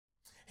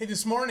Hey,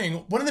 this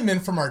morning, one of the men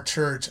from our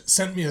church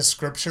sent me a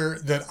scripture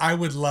that I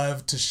would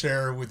love to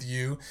share with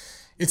you.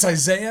 It's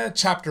Isaiah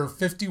chapter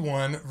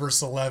 51,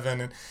 verse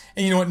 11. And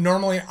you know what?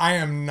 Normally, I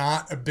am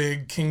not a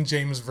big King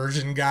James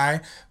Version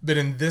guy, but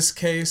in this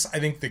case, I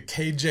think the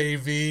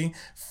KJV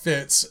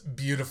fits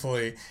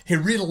beautifully. Hey,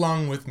 read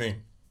along with me.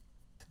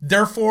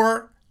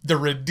 Therefore, the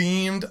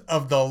redeemed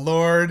of the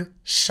Lord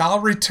shall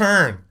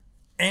return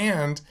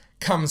and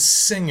come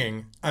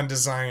singing unto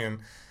Zion,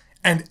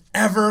 and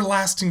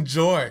everlasting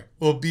joy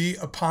will be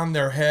upon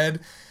their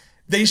head.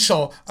 They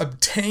shall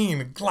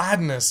obtain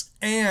gladness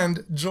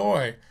and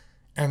joy,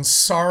 and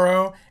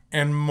sorrow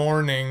and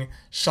mourning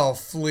shall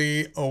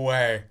flee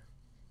away.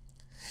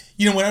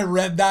 You know, when I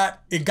read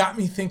that, it got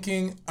me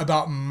thinking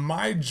about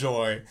my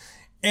joy.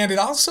 And it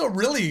also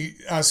really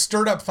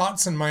stirred up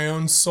thoughts in my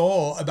own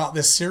soul about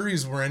this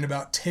series we're in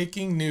about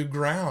taking new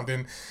ground.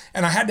 And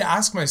I had to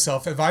ask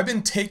myself, have I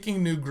been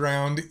taking new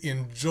ground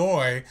in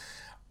joy,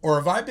 or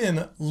have I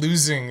been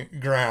losing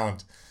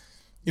ground?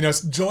 You know,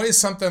 joy is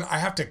something I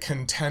have to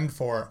contend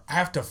for. I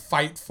have to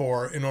fight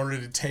for in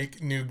order to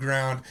take new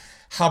ground.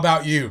 How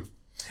about you?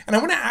 And I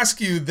want to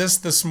ask you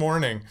this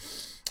morning.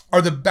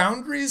 Are the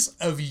boundaries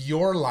of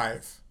your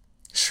life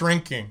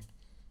shrinking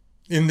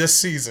in this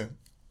season?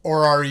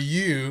 Or are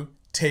you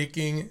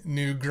taking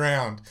new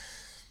ground?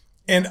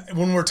 And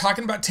when we're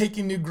talking about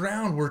taking new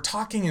ground, we're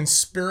talking in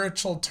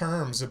spiritual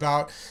terms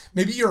about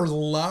maybe your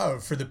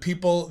love for the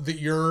people that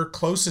you're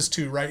closest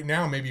to right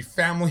now, maybe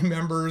family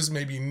members,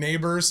 maybe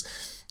neighbors.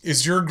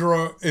 Is your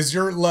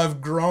love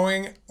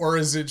growing or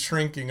is it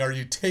shrinking? Are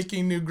you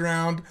taking new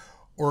ground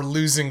or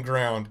losing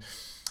ground?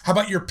 How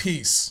about your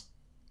peace?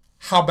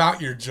 How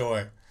about your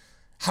joy?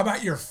 How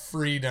about your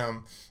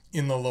freedom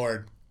in the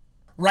Lord?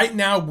 Right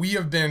now, we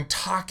have been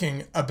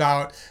talking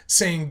about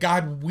saying,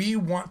 God, we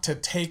want to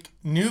take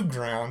new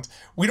ground.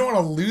 We don't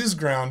want to lose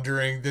ground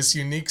during this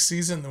unique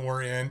season that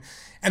we're in.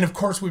 And of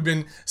course, we've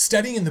been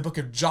studying in the book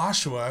of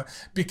Joshua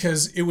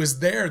because it was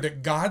there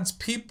that God's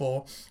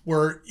people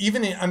were,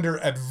 even under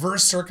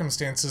adverse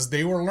circumstances,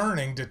 they were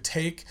learning to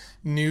take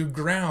new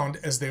ground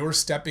as they were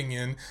stepping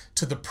in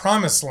to the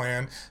promised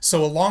land.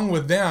 So along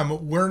with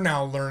them, we're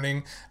now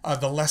learning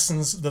the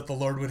lessons that the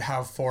Lord would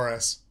have for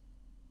us.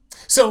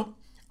 So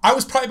I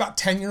was probably about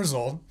 10 years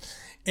old,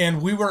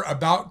 and we were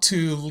about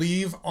to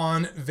leave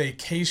on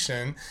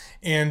vacation.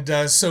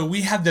 And so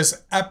we had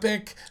this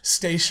epic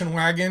station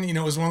wagon. You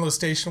know, it was one of those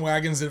station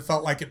wagons that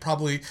felt like it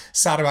probably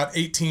sat about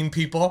 18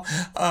 people.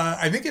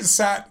 I think it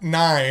sat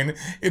 9.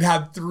 It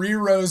had 3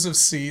 rows of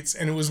seats,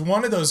 and it was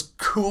one of those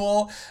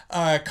cool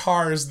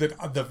cars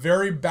that the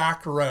very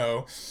back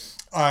row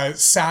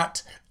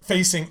sat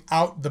facing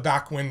out the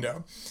back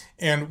window.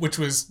 And which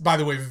was, by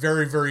the way,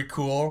 very, very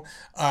cool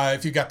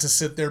if you got to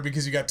sit there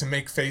because you got to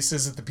make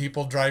faces at the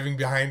people driving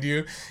behind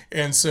you.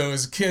 And so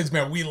as kids,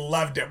 man, we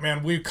loved it,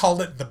 man. We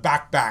called it the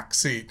back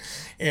seat.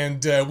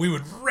 And we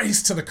would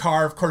race to the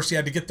car. Of course, you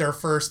had to get there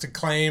first to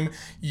claim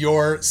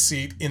your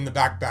seat in the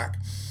back.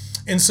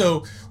 And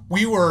so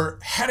we were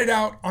headed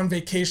out on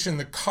vacation.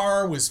 The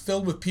car was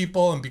filled with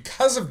people. And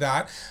because of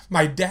that,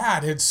 my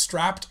dad had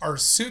strapped our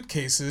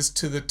suitcases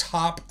to the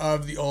top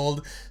of the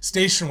old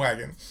station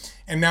wagon.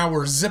 And now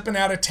we're zipping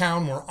out of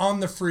town. We're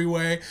on the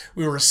freeway.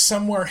 We were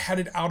somewhere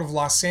headed out of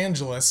Los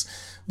Angeles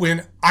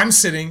when I'm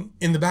sitting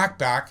in the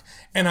backpack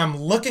and I'm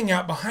looking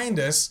out behind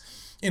us,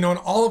 and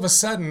all of a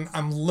sudden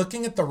I'm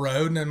looking at the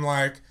road and I'm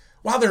like,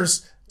 wow,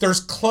 there's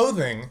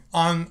clothing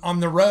on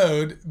the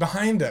road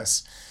behind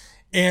us.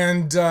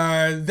 And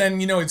then,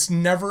 it's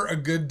never a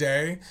good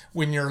day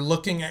when you're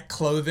looking at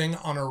clothing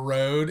on a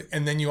road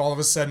and then you all of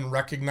a sudden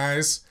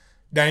recognize,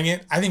 dang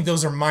it, I think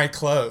those are my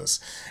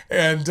clothes.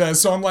 And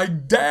so I'm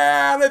like,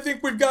 Dad, I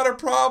think we've got a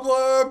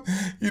problem.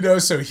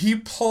 So he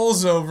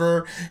pulls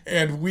over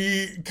and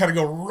we kind of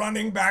go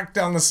running back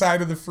down the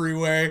side of the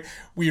freeway.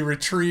 We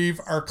retrieve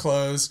our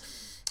clothes.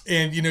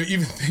 And,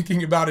 even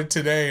thinking about it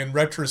today in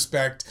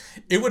retrospect,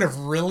 it would have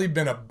really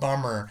been a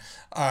bummer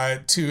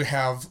to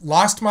have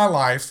lost my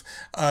life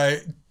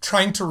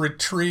trying to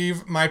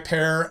retrieve my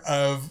pair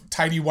of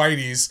tidy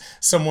whities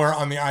somewhere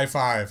on the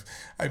I-5.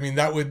 I mean,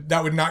 that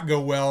would not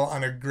go well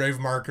on a grave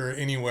marker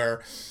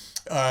anywhere.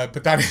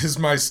 But that is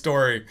my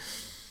story.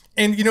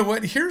 And you know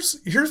what?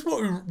 Here's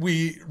what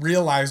we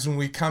realize when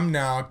we come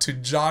now to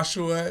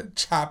Joshua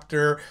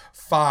chapter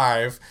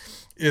 5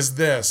 is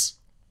this,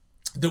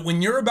 that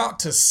when you're about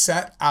to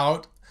set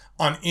out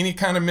on any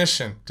kind of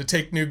mission to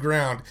take new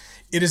ground,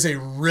 it is a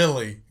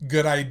really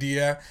good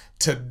idea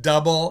to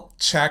double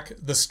check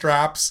the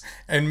straps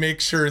and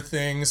make sure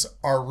things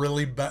are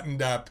really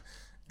buttoned up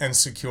and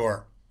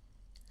secure.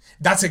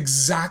 That's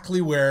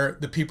exactly where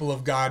the people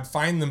of God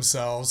find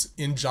themselves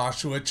in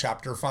Joshua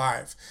chapter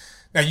 5.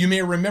 Now, you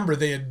may remember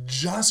they had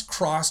just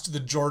crossed the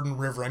Jordan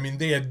River. I mean,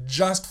 they had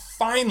just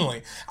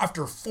finally,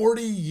 after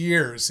 40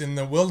 years in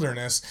the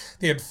wilderness,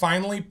 they had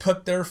finally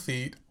put their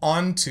feet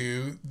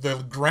onto the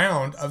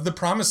ground of the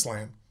promised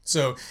land.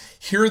 So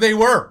here they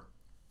were.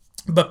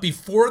 But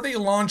before they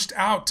launched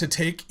out to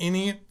take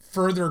any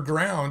further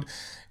ground,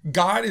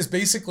 God is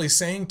basically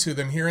saying to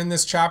them here in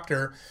this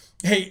chapter,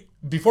 hey,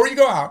 before you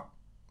go out,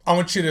 I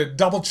want you to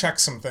double check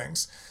some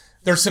things.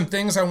 There's some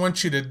things I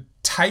want you to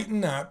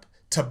tighten up,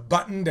 to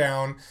button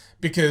down,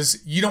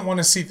 because you don't want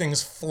to see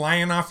things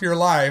flying off your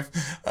life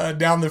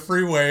down the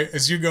freeway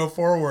as you go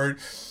forward.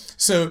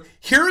 So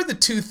here are the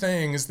two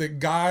things that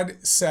God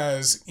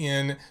says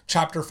in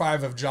chapter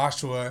 5 of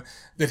Joshua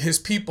that his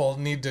people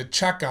need to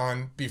check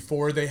on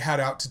before they head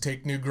out to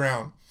take new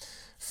ground.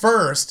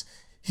 First,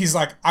 he's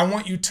like, I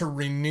want you to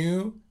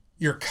renew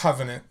your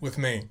covenant with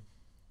me.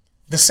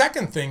 The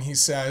second thing he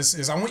says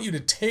is, I want you to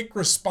take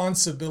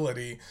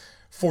responsibility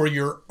for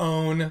your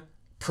own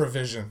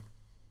provision.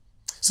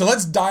 So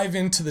let's dive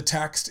into the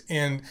text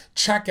and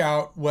check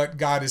out what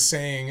God is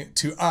saying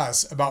to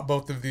us about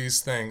both of these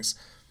things.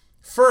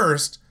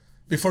 First,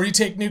 before you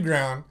take new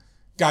ground,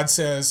 God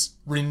says,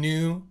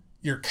 renew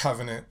your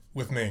covenant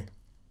with me.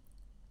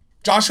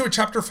 Joshua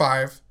chapter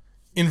 5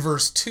 in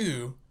verse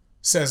 2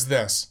 says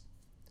this,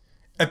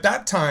 at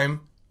that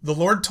time, the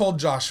Lord told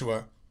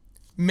Joshua,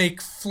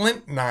 make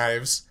flint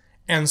knives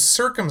and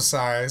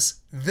circumcise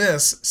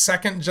this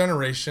second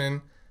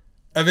generation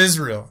of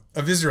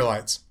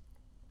Israelites.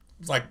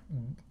 Like,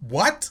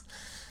 what?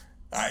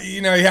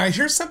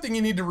 Here's something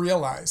you need to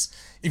realize.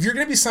 If you're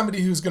going to be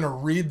somebody who's going to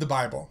read the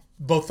Bible,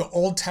 both the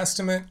Old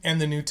Testament and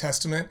the New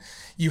Testament,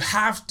 you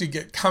have to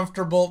get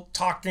comfortable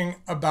talking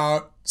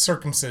about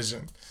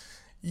circumcision.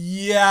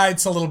 Yeah,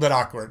 it's a little bit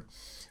awkward,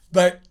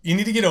 but you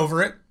need to get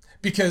over it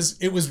because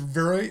it was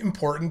very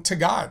important to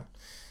God.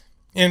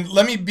 And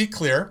let me be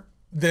clear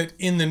that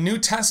in the New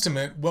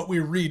Testament, what we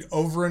read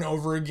over and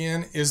over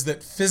again is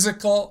that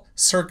physical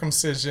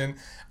circumcision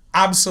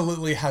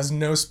absolutely has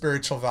no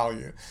spiritual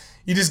value.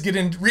 You just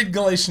read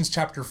Galatians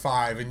chapter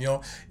 5 and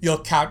you'll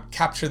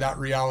capture that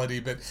reality.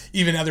 But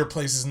even other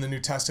places in the New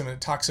Testament,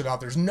 it talks about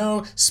there's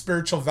no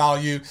spiritual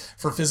value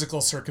for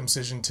physical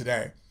circumcision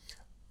today.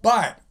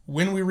 But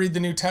when we read the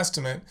New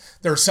Testament,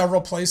 there are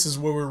several places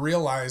where we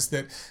realize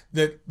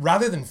that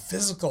rather than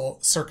physical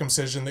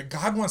circumcision, that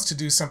God wants to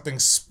do something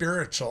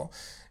spiritual.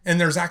 And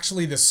there's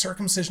actually the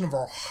circumcision of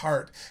our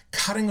heart,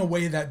 cutting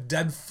away that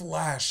dead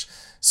flesh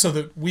so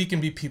that we can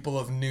be people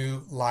of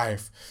new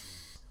life.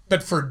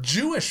 But for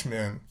Jewish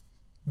men,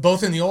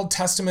 both in the Old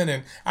Testament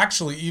and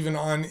actually even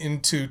on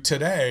into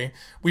today,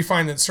 we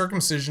find that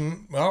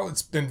circumcision, well,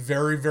 it's been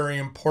very, very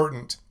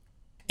important.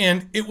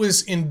 And it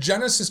was in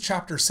Genesis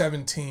chapter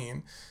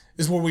 17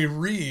 is where we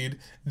read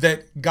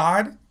that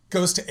God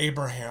goes to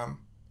Abraham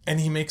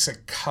and he makes a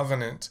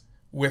covenant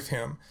with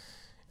him.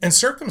 And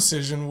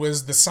circumcision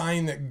was the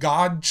sign that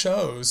God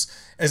chose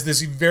as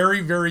this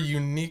very, very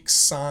unique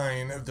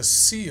sign of the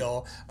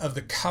seal of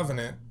the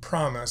covenant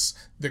promise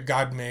that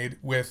God made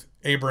with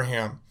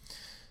Abraham.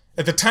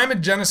 At the time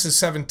of Genesis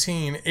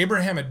 17,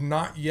 Abraham had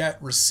not yet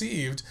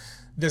received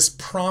this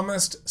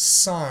promised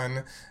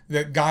son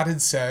that God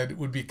had said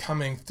would be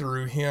coming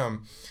through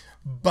him.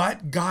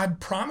 But God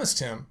promised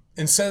him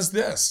and says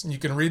this, and you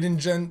can read in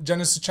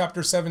Genesis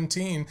chapter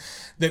 17,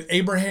 that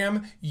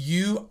Abraham,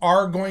 you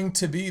are going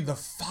to be the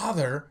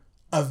father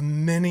of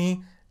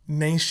many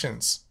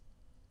nations.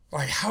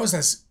 Like, how is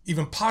this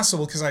even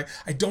possible? Because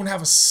I don't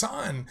have a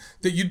son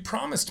that you'd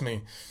promised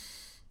me.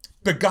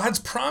 But God's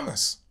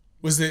promise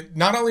was that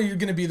not only are you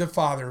going to be the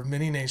father of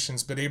many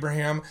nations, but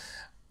Abraham,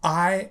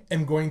 I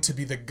am going to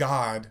be the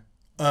God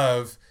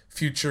of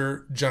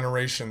future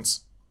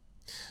generations.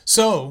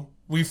 So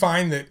we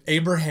find that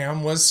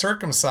Abraham was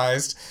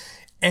circumcised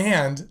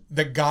and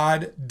that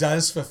God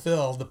does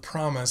fulfill the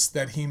promise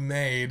that he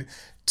made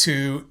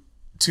to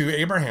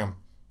Abraham.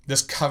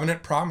 This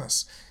covenant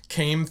promise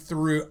came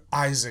through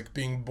Isaac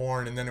being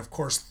born. And then, of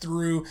course,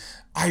 through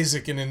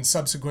Isaac and in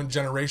subsequent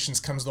generations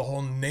comes the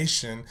whole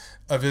nation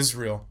of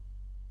Israel.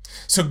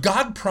 So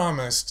God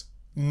promised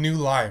new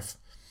life.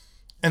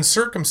 And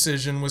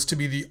circumcision was to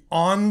be the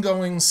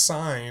ongoing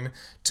sign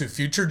to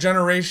future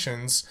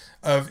generations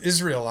of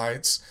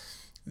Israelites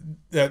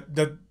that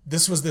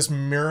this was this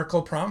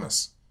miracle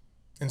promise.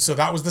 And so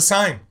that was the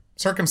sign,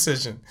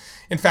 circumcision.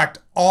 In fact,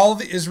 all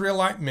the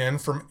Israelite men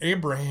from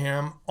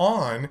Abraham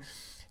on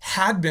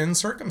had been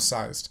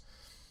circumcised.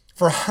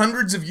 For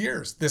hundreds of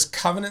years, this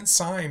covenant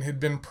sign had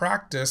been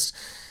practiced,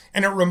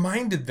 and it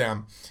reminded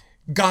them,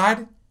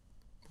 God,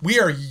 we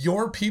are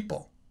your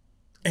people,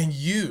 and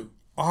you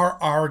are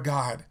our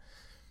God.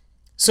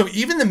 So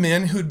even the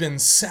men who'd been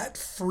set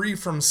free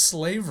from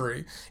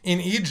slavery in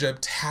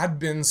Egypt had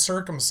been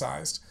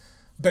circumcised.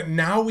 But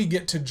now we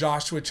get to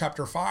Joshua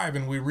chapter 5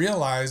 and we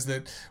realize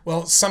that,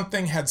 well,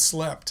 something had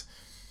slipped.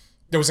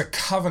 There was a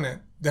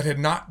covenant that had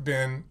not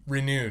been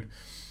renewed.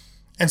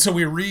 And so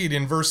we read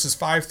in verses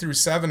 5 through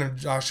 7 of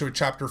Joshua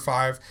chapter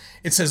 5,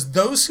 it says,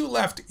 those who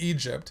left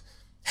Egypt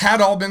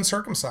had all been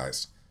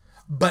circumcised,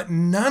 but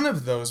none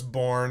of those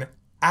born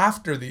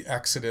after the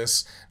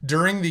Exodus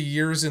during the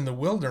years in the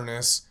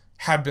wilderness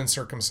had been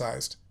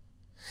circumcised.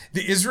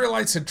 The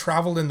Israelites had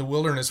traveled in the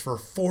wilderness for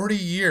 40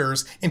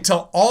 years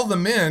until all the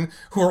men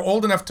who were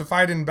old enough to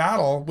fight in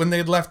battle when they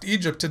had left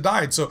Egypt had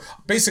died. So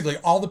basically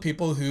all the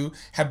people who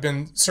had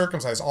been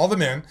circumcised, all the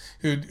men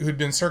who'd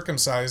been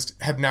circumcised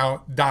had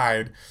now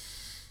died.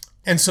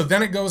 And so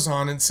then it goes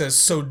on and says,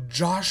 so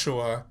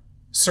Joshua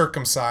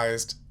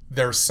circumcised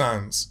their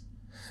sons,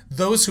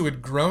 those who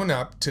had grown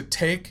up to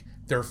take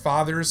their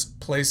fathers'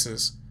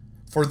 places,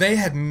 for they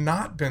had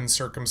not been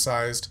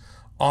circumcised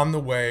on the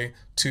way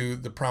to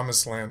the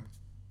promised land.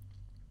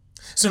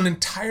 So an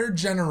entire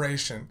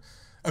generation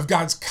of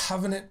God's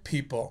covenant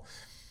people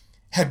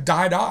had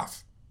died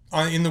off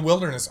in the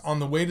wilderness on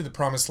the way to the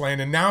promised land.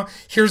 And now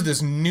here's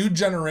this new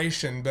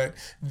generation, but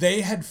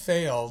they had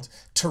failed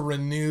to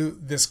renew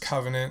this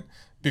covenant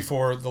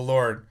before the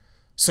Lord.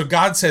 So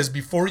God says,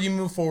 before you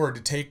move forward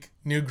to take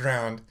new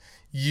ground,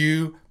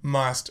 you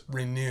must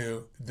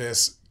renew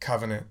this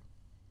covenant.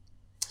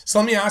 So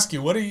let me ask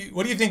you, what do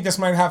you think this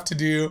might have to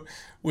do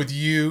with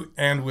you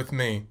and with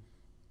me?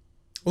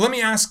 Well, let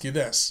me ask you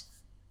this.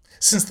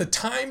 Since the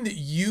time that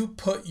you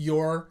put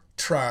your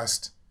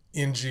trust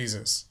in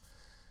Jesus,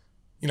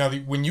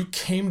 when you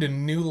came to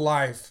new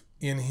life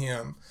in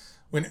him,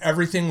 when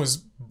everything was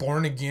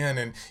born again,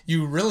 and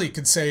you really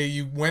could say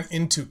you went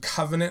into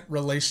covenant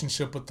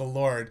relationship with the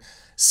Lord,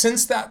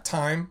 since that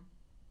time,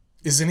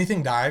 is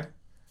anything died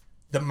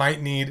that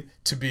might need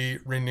to be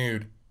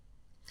renewed?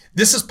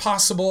 This is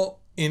possible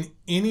in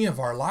any of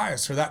our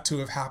lives for that to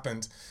have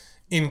happened,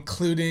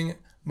 including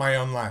my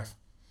own life.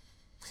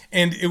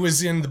 And it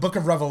was in the book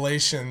of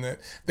Revelation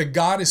that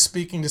God is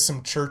speaking to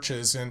some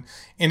churches. And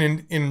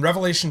in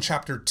Revelation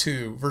chapter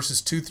 2,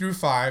 verses 2 through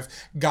 5,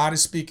 God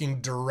is speaking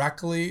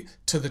directly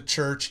to the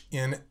church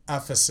in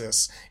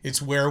Ephesus.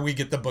 It's where we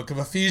get the book of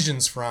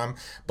Ephesians from.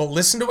 But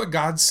listen to what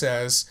God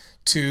says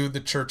to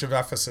the church of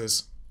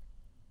Ephesus.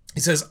 He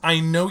says, I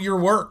know your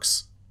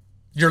works,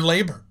 your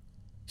labor,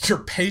 your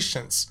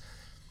patience,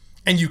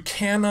 and you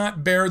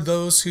cannot bear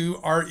those who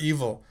are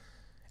evil.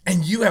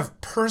 And you have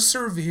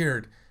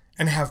persevered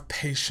and have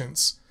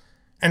patience,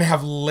 and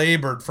have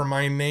labored for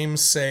my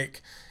name's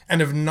sake, and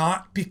have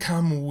not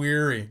become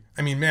weary.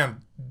 I mean,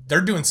 man,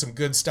 they're doing some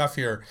good stuff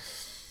here.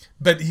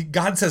 But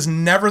God says,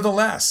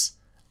 nevertheless,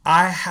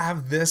 I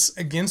have this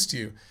against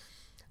you,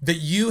 that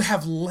you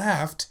have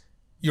left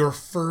your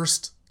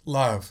first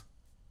love.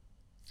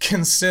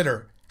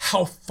 Consider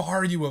how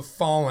far you have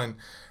fallen.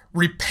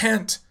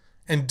 Repent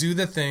and do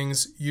the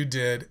things you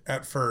did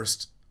at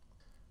first.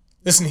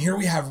 Listen, here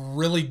we have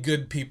really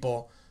good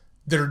people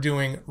that are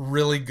doing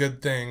really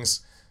good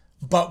things,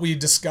 but we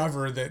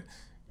discover that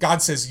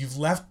God says you've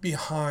left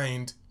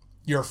behind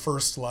your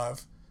first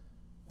love,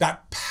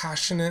 that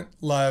passionate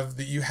love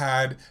that you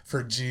had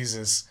for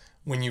Jesus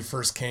when you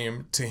first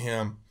came to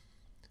him.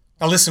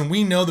 Now listen,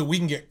 we know that we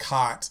can get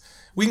caught.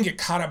 We can get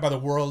caught up by the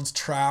world's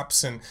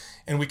traps and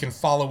we can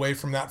fall away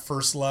from that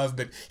first love.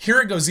 But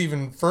here it goes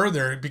even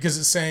further, because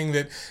it's saying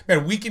that,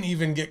 man, we can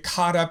even get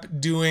caught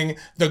up doing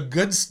the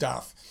good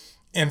stuff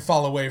and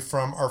fall away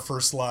from our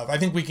first love. I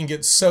think we can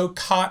get so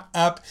caught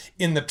up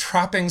in the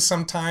trappings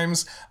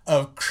sometimes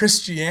of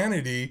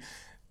Christianity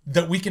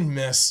that we can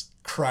miss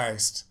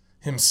Christ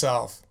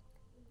himself.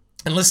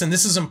 And listen,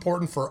 this is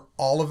important for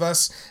all of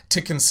us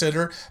to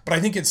consider, but I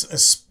think it's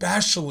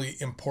especially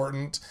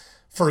important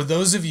for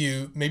those of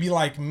you, maybe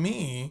like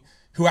me,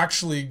 who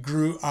actually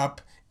grew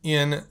up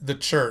in the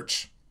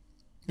church.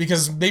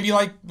 Because maybe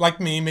like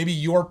me, maybe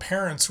your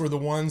parents were the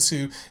ones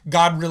who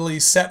God really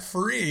set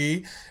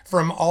free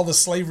from all the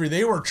slavery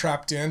they were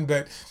trapped in.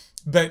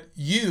 But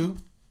you,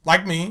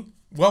 like me,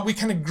 well, we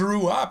kind of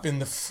grew up in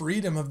the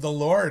freedom of the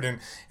Lord,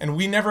 and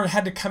we never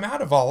had to come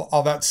out of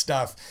all that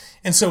stuff.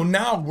 And so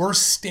now we're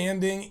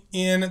standing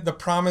in the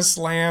promised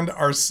land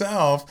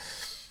ourselves.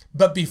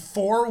 But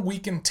before we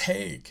can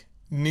take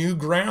new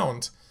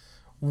ground,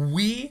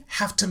 we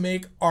have to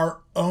make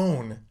our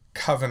own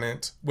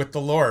covenant with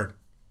the Lord.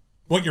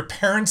 What your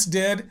parents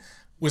did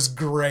was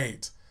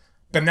great,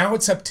 but now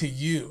it's up to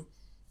you.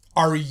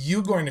 Are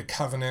you going to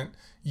covenant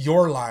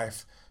your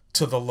life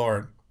to the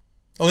Lord?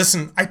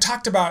 Listen, I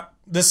talked about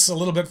this a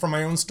little bit from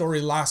my own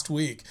story last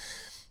week.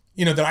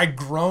 That I'd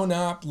grown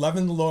up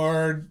loving the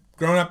Lord,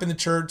 grown up in the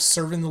church,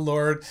 serving the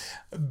Lord.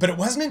 But it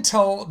wasn't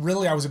until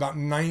really I was about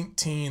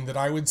 19 that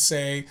I would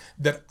say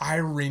that I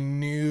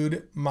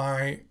renewed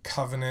my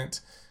covenant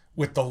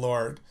with the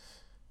Lord,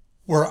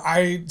 where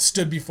I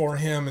stood before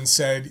him and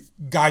said,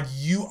 God,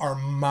 you are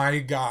my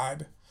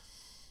God.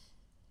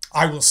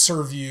 I will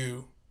serve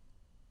you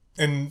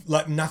and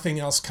let nothing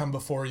else come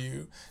before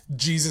you.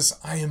 Jesus,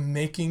 I am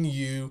making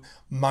you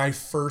my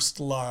first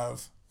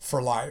love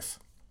for life.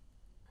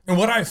 And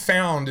what I've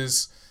found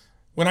is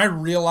when I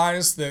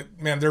realized that,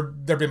 man, there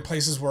have been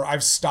places where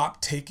I've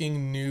stopped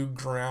taking new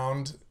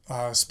ground,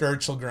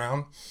 spiritual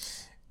ground,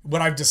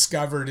 what I've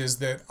discovered is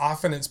that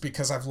often it's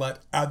because I've let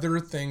other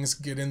things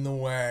get in the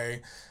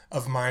way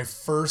of my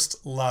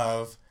first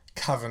love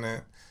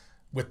covenant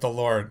with the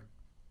Lord.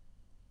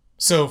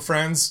 So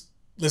friends,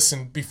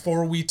 listen,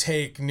 before we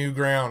take new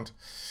ground,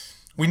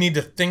 we need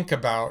to think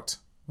about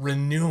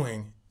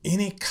renewing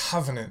any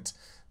covenant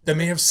that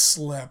may have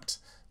slipped,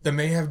 that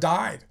may have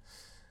died,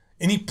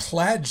 any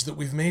pledge that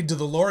we've made to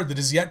the Lord that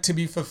is yet to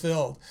be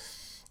fulfilled.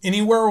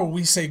 Anywhere where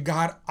we say,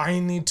 God, I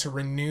need to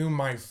renew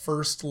my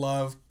first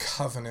love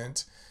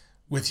covenant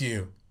with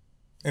you.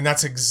 And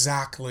that's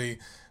exactly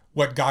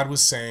what God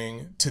was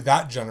saying to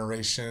that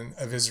generation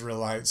of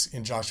Israelites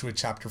in Joshua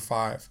chapter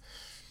 5.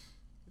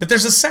 But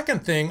there's a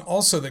second thing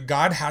also that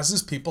God has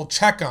his people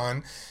check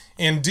on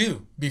and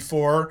do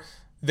before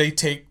they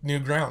take new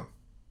ground.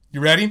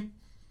 You ready?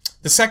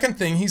 The second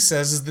thing he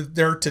says is that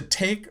they're to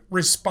take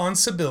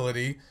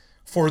responsibility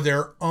for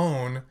their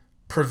own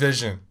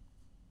provision.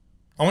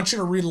 I want you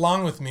to read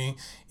along with me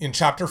in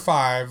chapter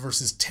 5,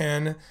 verses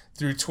 10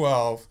 through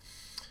 12.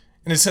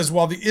 And it says,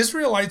 while the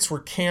Israelites were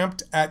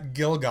camped at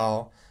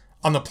Gilgal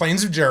on the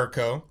plains of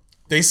Jericho,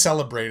 they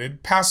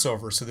celebrated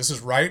Passover. So this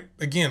is right,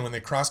 again, when they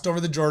crossed over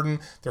the Jordan,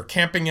 they're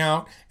camping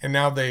out, and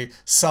now they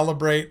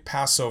celebrate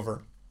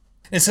Passover.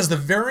 And it says the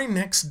very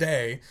next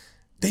day,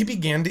 they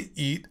began to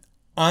eat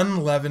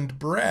unleavened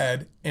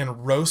bread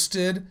and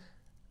roasted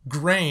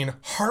grain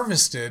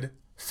harvested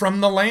from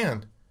the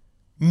land.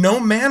 No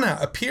manna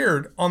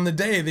appeared on the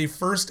day they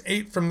first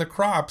ate from the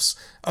crops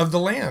of the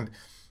land,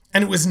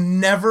 and it was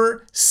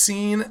never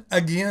seen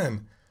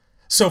again.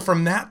 So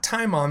from that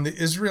time on, the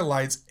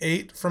Israelites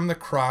ate from the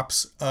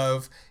crops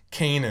of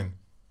Canaan.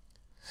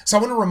 So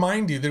I want to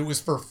remind you that it was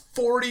for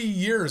 40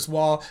 years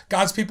while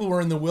God's people were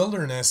in the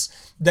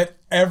wilderness that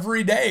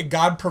every day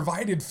God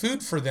provided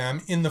food for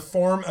them in the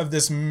form of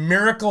this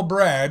miracle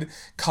bread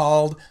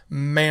called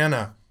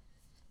manna.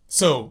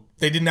 So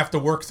they didn't have to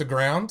work the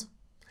ground.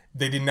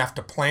 They didn't have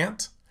to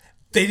plant.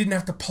 They didn't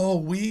have to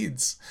pull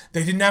weeds.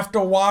 They didn't have to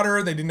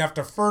water. They didn't have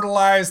to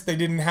fertilize. They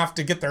didn't have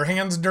to get their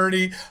hands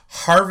dirty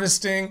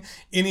harvesting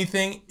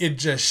anything. It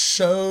just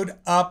showed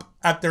up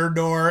at their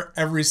door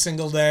every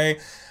single day.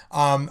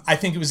 I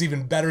think it was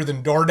even better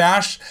than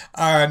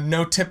DoorDash.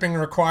 No tipping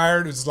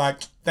required. It was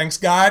like, thanks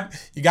God,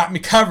 you got me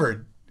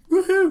covered.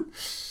 Woohoo!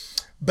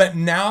 But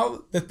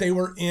now that they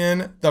were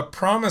in the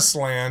promised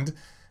land,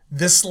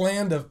 this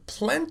land of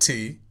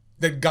plenty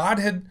that God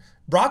had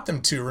brought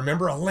them to,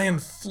 remember, a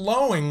land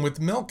flowing with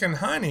milk and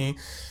honey,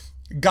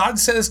 God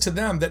says to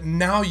them that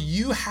now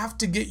you have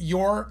to get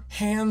your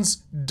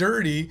hands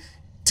dirty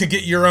to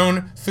get your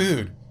own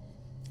food.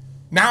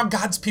 Now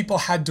God's people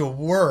had to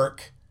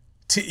work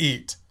to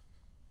eat.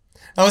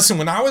 Now listen,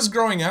 when I was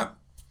growing up,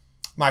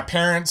 my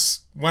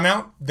parents went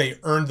out, they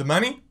earned the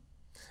money,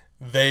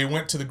 they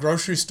went to the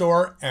grocery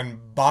store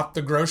and bought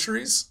the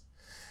groceries.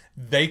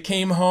 They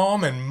came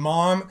home and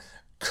mom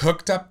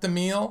cooked up the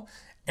meal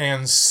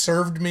and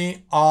served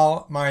me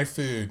all my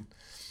food.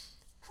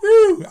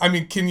 Woo! I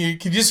mean, can you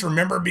just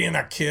remember being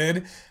a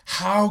kid?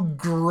 How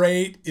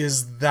great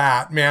is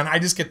that, man? I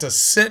just get to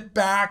sit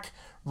back,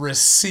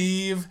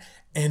 receive,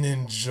 and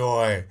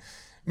enjoy.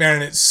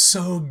 Man, it's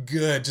so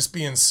good just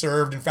being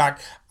served. In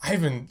fact, I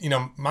even,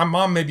 my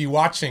mom may be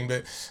watching,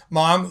 but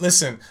Mom,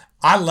 listen,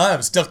 I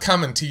love still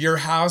coming to your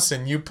house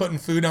and you putting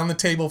food on the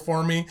table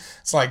for me.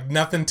 It's like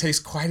nothing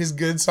tastes quite as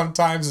good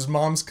sometimes as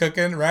Mom's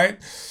cooking, right?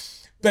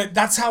 But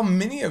that's how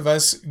many of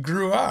us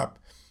grew up.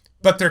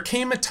 But there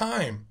came a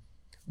time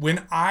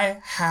when I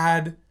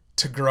had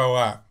to grow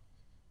up.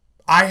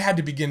 I had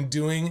to begin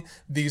doing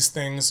these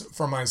things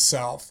for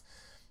myself.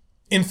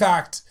 In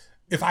fact,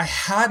 if I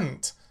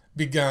hadn't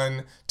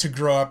begun to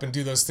grow up and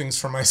do those things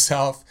for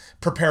myself,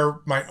 prepare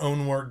my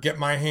own work, get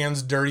my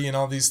hands dirty and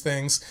all these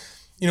things,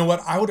 you know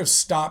what? I would have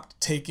stopped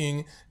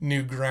taking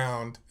new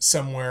ground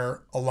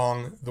somewhere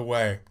along the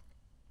way.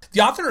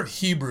 The author of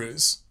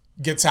Hebrews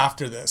gets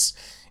after this.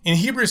 In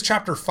Hebrews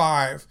chapter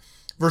 5,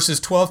 verses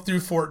 12 through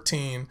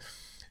 14,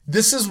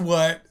 this is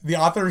what the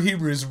author of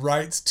Hebrews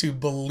writes to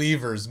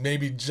believers,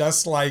 maybe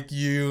just like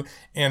you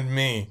and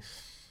me.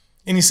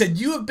 And he said,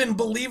 you have been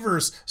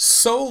believers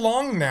so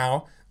long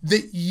now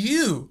that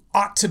you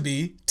ought to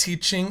be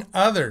teaching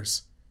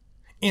others.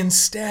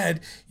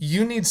 Instead,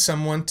 you need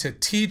someone to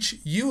teach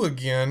you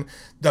again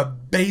the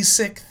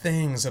basic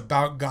things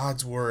about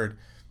God's word.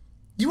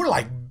 You are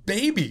like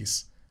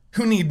babies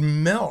who need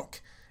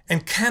milk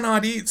and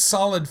cannot eat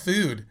solid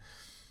food.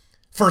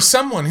 For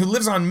someone who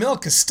lives on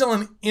milk is still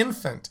an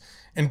infant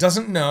and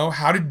doesn't know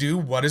how to do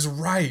what is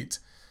right.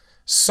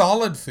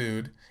 Solid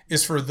food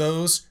is for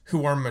those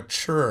who are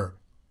mature,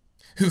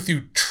 who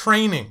through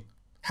training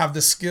have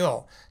the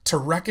skill to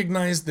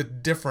recognize the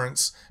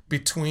difference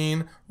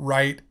between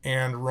right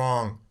and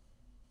wrong.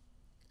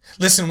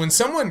 Listen, when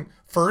someone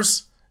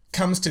first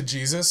comes to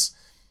Jesus,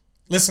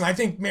 listen, I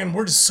think, man,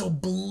 we're just so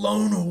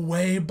blown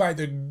away by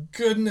the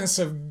goodness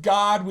of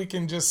God. We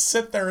can just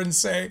sit there and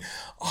say,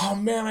 oh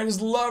man, I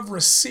just love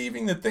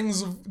receiving the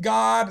things of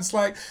God. It's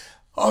like,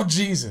 oh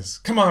Jesus,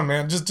 come on,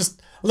 man, just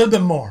a little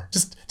bit more,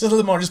 just a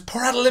little more, just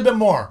pour out a little bit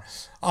more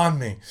on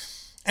me.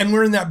 And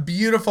we're in that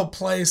beautiful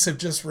place of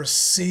just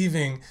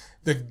receiving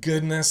the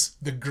goodness,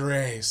 the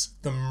grace,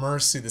 the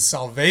mercy, the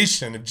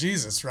salvation of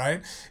Jesus,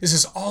 right? It's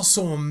just all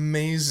so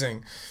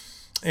amazing.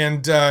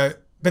 And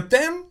but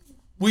then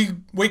we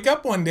wake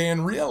up one day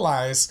and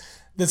realize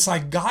that it's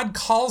like God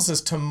calls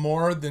us to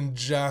more than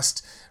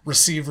just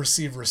receive,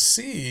 receive,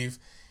 receive.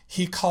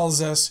 He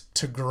calls us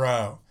to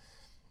grow.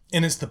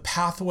 And it's the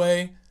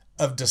pathway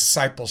of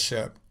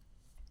discipleship.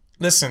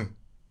 Listen,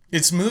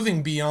 it's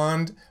moving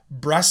beyond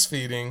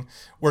breastfeeding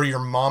where your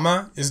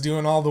mama is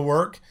doing all the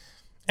work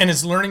And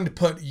it's learning to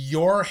put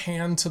your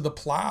hand to the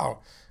plow,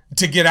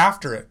 to get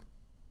after it.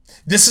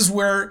 This is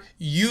where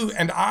you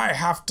and I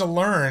have to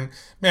learn,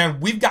 man,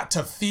 we've got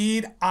to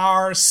feed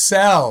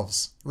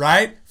ourselves,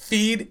 right?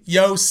 Feed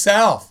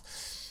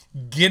yourself.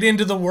 Get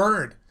into the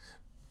word.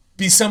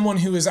 Be someone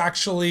who is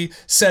actually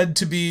said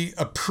to be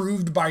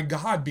approved by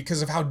God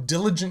because of how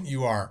diligent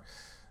you are.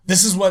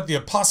 This is what the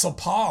Apostle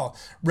Paul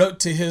wrote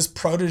to his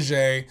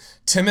protege,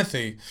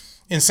 Timothy,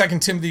 in 2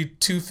 Timothy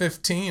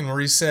 2:15, where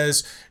he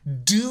says,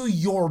 do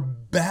your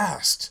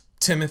best,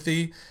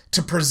 Timothy,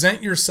 to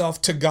present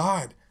yourself to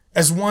God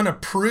as one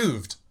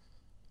approved,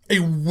 a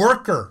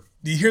worker.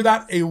 Do you hear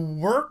that? A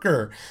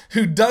worker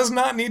who does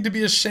not need to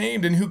be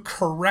ashamed and who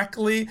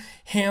correctly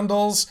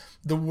handles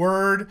the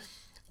word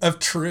of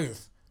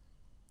truth.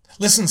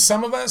 Listen,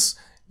 some of us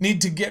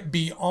need to get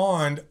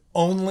beyond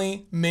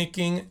only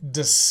making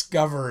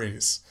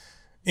discoveries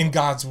in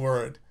God's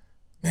word.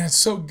 Man, it's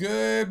so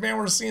good. Man,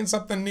 we're seeing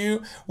something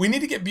new. We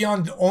need to get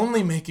beyond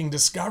only making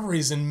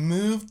discoveries and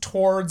move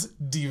towards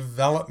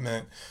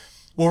development,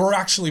 where we're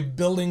actually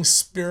building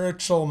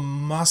spiritual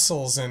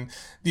muscles and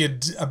the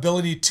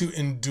ability to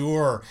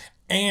endure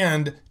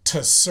and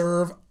to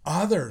serve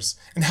others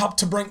and help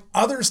to bring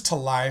others to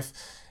life.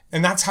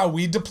 And that's how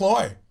we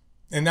deploy.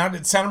 And that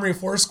at Santa Maria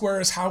Foursquare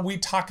is how we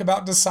talk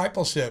about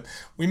discipleship.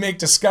 We make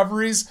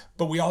discoveries,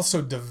 but we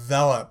also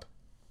develop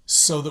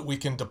so that we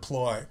can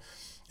deploy.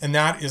 And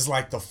that is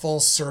like the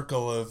full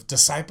circle of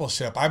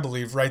discipleship, I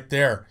believe, right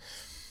there.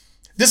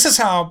 This is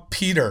how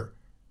Peter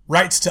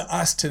writes to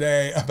us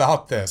today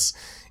about this.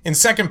 In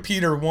 2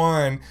 Peter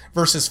 1,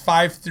 verses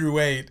 5 through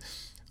 8,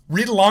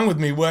 read along with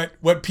me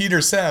what Peter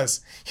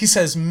says. He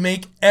says,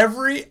 make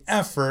every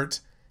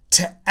effort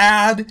to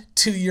add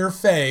to your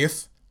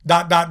faith, ...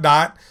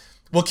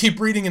 We'll keep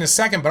reading in a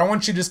second, but I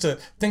want you just to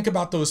think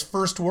about those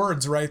first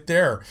words right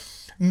there.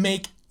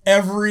 Make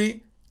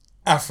every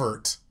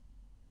effort.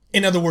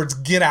 In other words,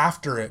 get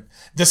after it.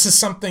 This is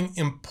something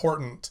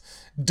important.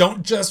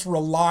 Don't just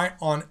rely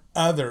on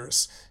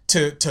others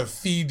to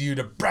feed you,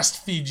 to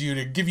breastfeed you,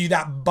 to give you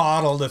that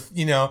bottle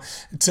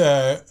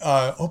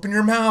to open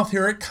your mouth,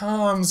 here it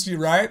comes,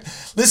 right?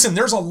 Listen,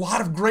 there's a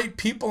lot of great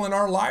people in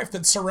our life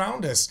that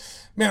surround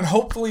us. Man,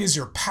 hopefully as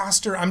your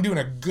pastor, I'm doing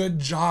a good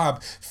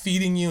job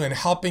feeding you and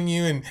helping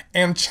you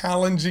and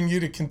challenging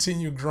you to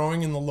continue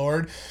growing in the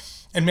Lord.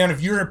 And man,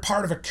 if you're a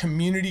part of a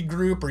community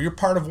group or you're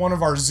part of one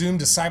of our Zoom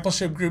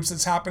discipleship groups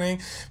that's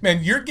happening,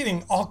 man, you're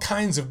getting all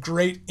kinds of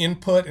great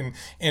input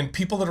and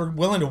people that are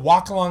willing to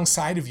walk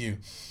alongside of you.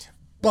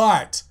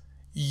 But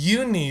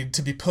you need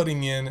to be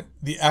putting in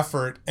the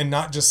effort and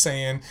not just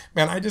saying,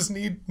 man, I just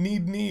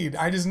need.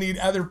 I just need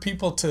other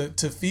people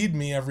to feed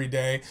me every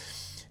day.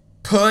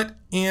 Put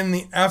in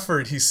the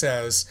effort, he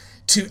says,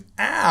 to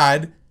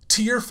add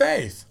to your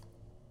faith.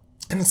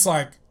 And it's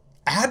like,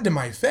 add to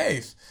my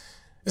faith?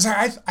 It's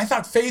like, I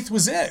thought faith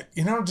was it.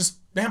 Just,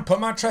 man, put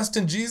my trust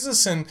in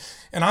Jesus and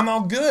I'm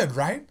all good,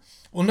 right?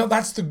 Well, no,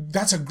 that's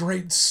a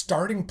great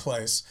starting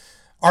place.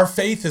 Our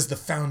faith is the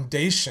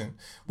foundation.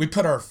 We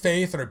put our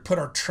faith or put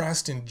our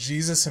trust in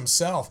Jesus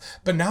himself.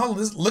 But now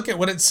look at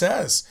what it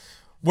says.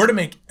 We're to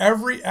make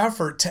every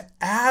effort to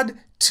add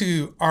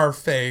to our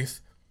faith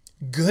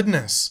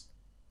goodness,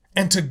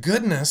 and to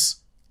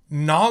goodness,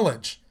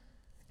 knowledge,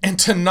 and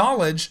to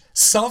knowledge,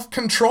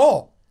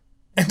 self-control,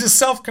 and to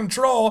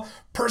self-control,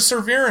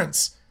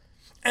 perseverance,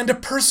 and to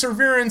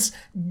perseverance,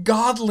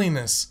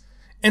 godliness,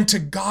 and to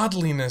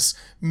godliness,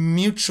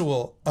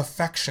 mutual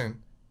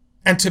affection,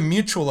 and to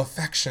mutual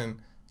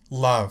affection,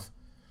 love.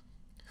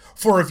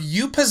 For if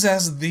you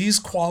possess these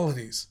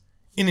qualities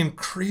in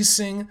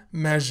increasing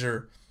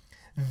measure,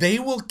 they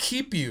will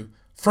keep you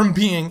from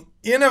being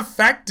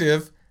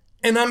ineffective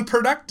and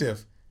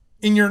unproductive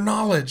in your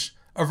knowledge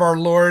of our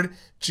Lord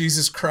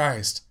Jesus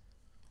Christ.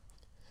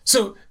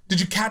 So, did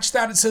you catch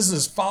that? It says,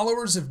 as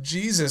followers of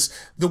Jesus,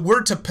 that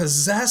we're to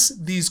possess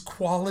these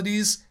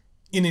qualities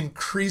in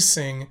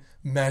increasing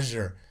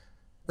measure,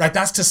 right?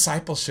 That's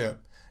discipleship.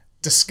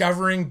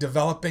 Discovering,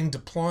 developing,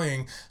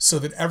 deploying, so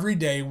that every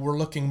day we're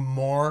looking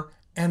more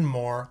and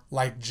more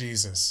like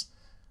Jesus.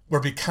 We're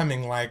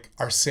becoming like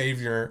our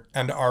Savior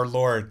and our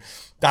Lord.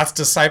 That's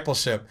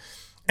discipleship.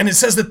 And it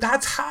says that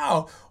that's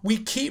how we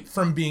keep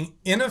from being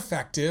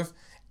ineffective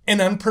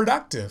and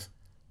unproductive.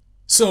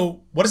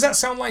 So what does that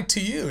sound like to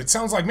you? It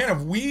sounds like, man,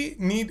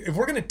 if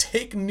we're going to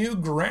take new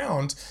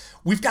ground,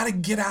 we've got to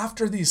get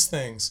after these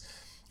things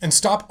and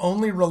stop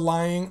only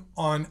relying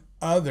on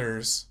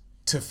others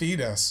to feed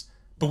us.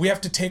 But we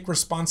have to take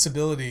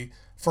responsibility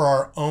for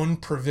our own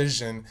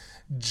provision,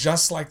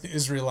 just like the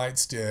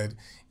Israelites did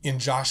in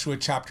Joshua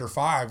chapter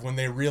 5, when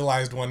they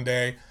realized one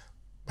day,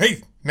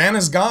 hey,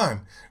 manna's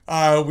gone.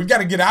 We've got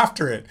to get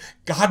after it.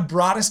 God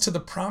brought us to the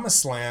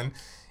promised land.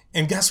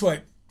 And guess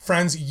what,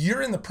 friends?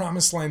 You're in the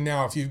promised land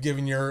now if you've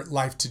given your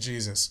life to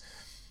Jesus.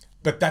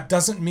 But that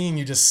doesn't mean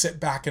you just sit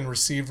back and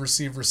receive.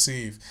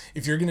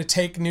 If you're going to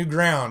take new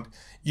ground,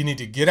 you need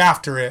to get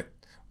after it.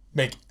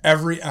 Make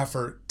every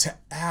effort to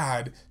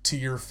add to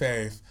your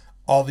faith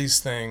all these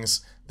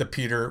things that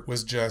Peter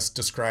was just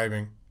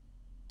describing.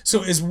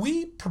 So as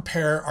we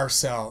prepare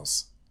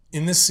ourselves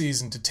in this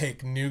season to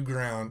take new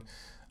ground,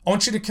 I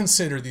want you to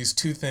consider these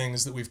two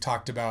things that we've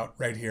talked about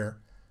right here.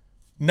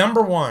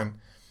 Number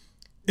one,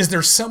 is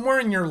there somewhere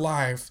in your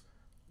life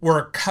where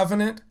a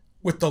covenant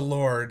with the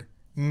Lord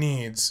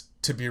needs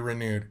to be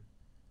renewed?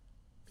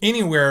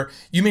 Anywhere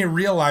you may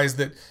realize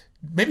that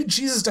maybe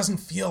Jesus doesn't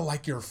feel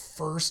like your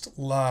first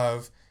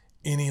love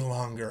any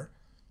longer.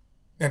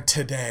 And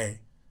today,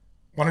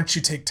 why don't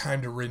you take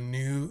time to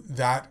renew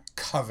that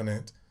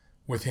covenant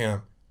with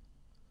him?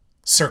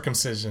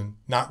 Circumcision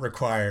not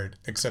required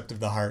except of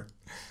the heart.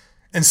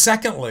 And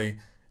secondly,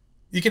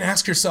 you can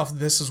ask yourself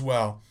this as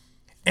well.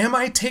 Am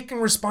I taking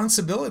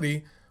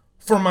responsibility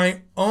for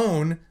my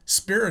own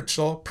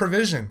spiritual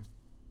provision?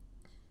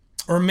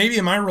 Or maybe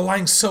am I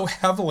relying so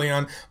heavily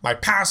on my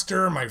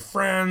pastor, my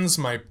friends,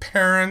 my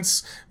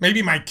parents,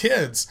 maybe my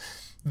kids,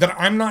 that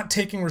I'm not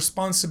taking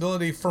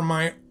responsibility for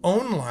my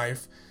own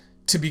life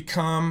to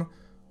become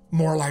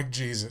more like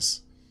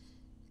Jesus?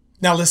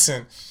 Now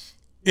listen,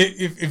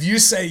 if you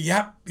say,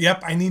 yep,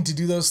 I need to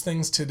do those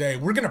things today,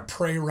 we're going to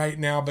pray right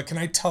now. But can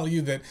I tell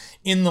you that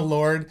in the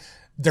Lord,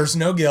 there's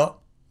no guilt,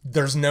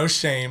 there's no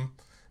shame,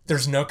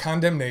 there's no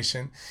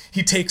condemnation.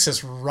 He takes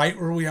us right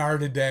where we are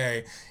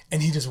today,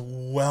 and he just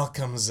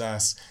welcomes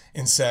us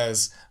and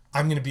says,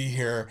 I'm going to be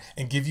here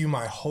and give you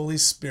my Holy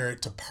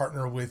Spirit to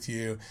partner with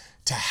you,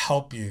 to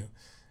help you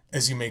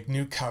as you make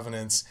new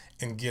covenants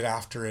and get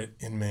after it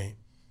in me.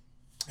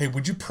 Hey,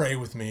 would you pray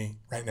with me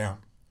right now?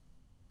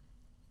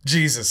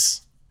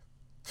 Jesus,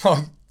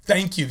 oh,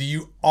 thank you that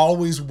you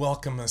always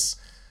welcome us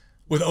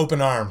with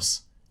open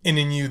arms, and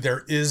in you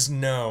there is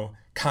no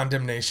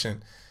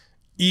condemnation.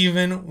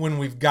 Even when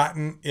we've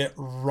gotten it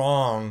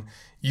wrong,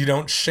 you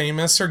don't shame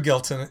us or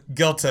guilt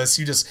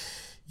us.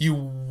 You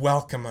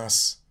welcome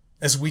us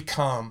as we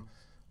come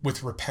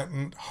with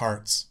repentant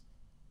hearts.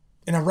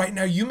 And right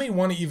now, you may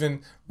want to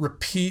even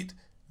repeat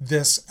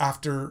this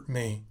after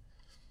me.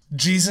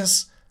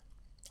 Jesus,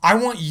 I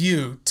want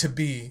you to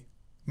be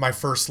my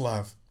first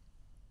love,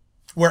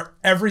 where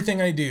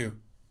everything I do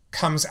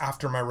comes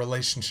after my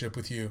relationship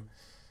with you.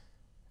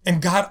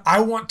 And God,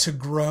 I want to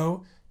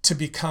grow to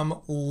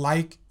become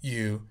like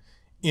you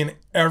in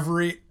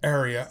every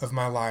area of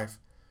my life.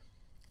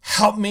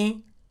 Help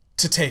me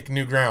to take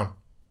new ground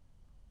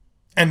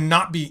and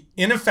not be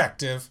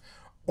ineffective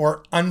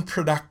or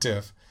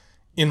unproductive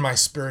in my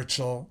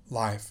spiritual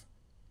life.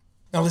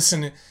 Now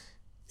listen,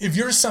 if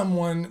you're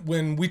someone,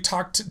 when we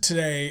talked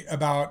today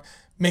about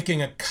making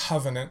a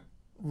covenant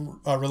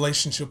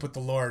relationship with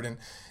the Lord and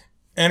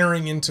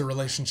entering into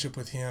relationship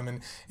with him,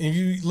 and if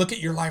you look at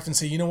your life and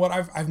say, you know what,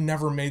 I've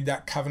never made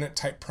that covenant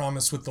type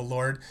promise with the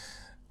Lord,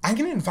 I'm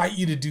going to invite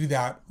you to do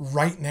that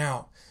right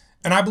now.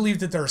 And I believe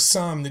that there are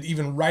some that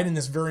even right in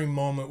this very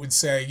moment would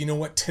say, you know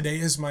what, today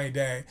is my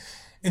day.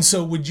 And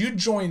so would you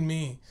join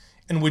me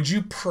and would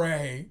you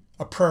pray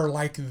a prayer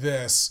like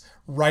this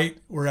right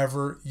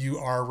wherever you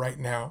are right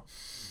now?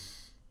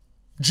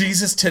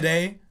 Jesus,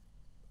 today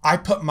I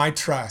put my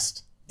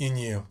trust in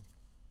you.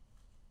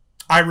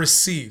 I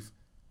receive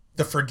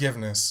the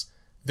forgiveness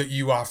that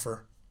you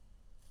offer.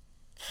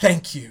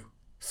 Thank you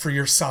for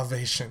your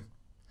salvation.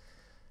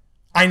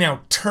 I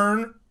now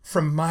turn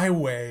from my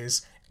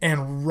ways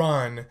and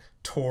run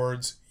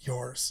towards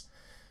yours.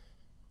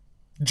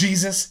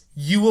 Jesus,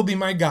 you will be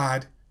my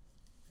God,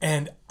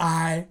 and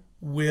I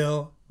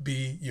will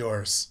be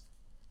yours.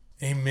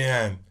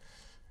 Amen.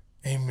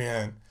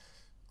 Amen.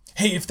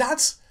 Hey, if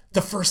that's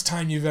the first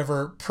time you've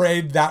ever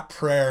prayed that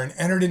prayer and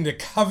entered into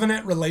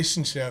covenant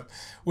relationship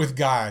with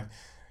God,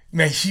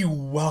 man, he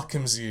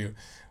welcomes you.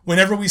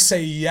 Whenever we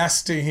say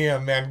yes to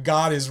him, man,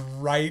 God is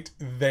right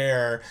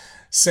there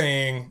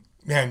saying,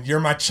 man, you're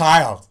my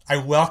child. I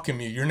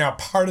welcome you. You're now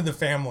part of the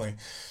family.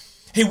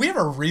 Hey, we have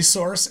a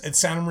resource at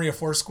Santa Maria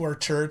Foursquare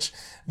Church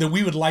that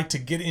we would like to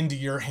get into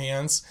your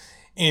hands.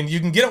 And you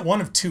can get it one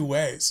of two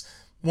ways.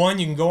 One,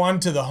 you can go on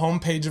to the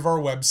homepage of our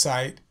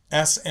website,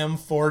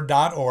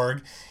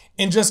 sm4.org,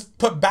 and just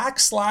put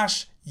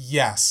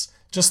 /yes,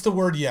 just the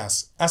word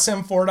yes,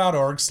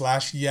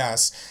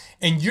 sm4.org/yes.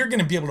 And you're going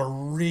to be able to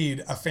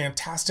read a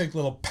fantastic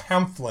little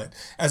pamphlet,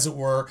 as it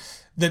were,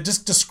 that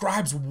just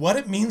describes what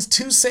it means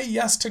to say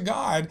yes to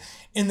God.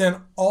 And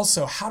then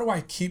also, how do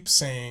I keep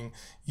saying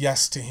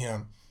yes to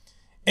him?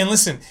 And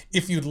listen,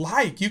 if you'd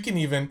like, you can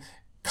even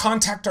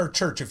contact our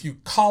church. If you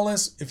call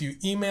us, if you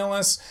email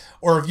us,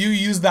 or if you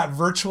use that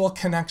virtual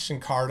connection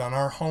card on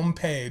our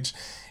homepage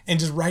and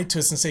just write to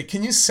us and say,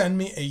 can you send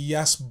me a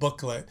yes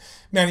booklet?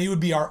 Man, it would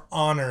be our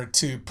honor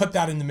to put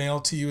that in the mail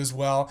to you as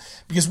well,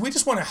 because we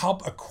just want to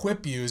help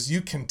equip you as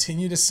you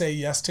continue to say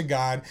yes to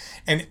God,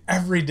 and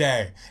every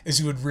day as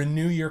you would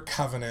renew your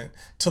covenant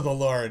to the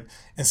Lord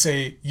and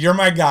say, you're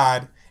my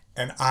God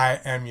and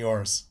I am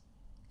yours.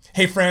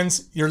 Hey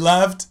friends, you're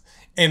loved,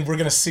 and we're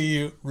going to see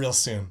you real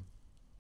soon.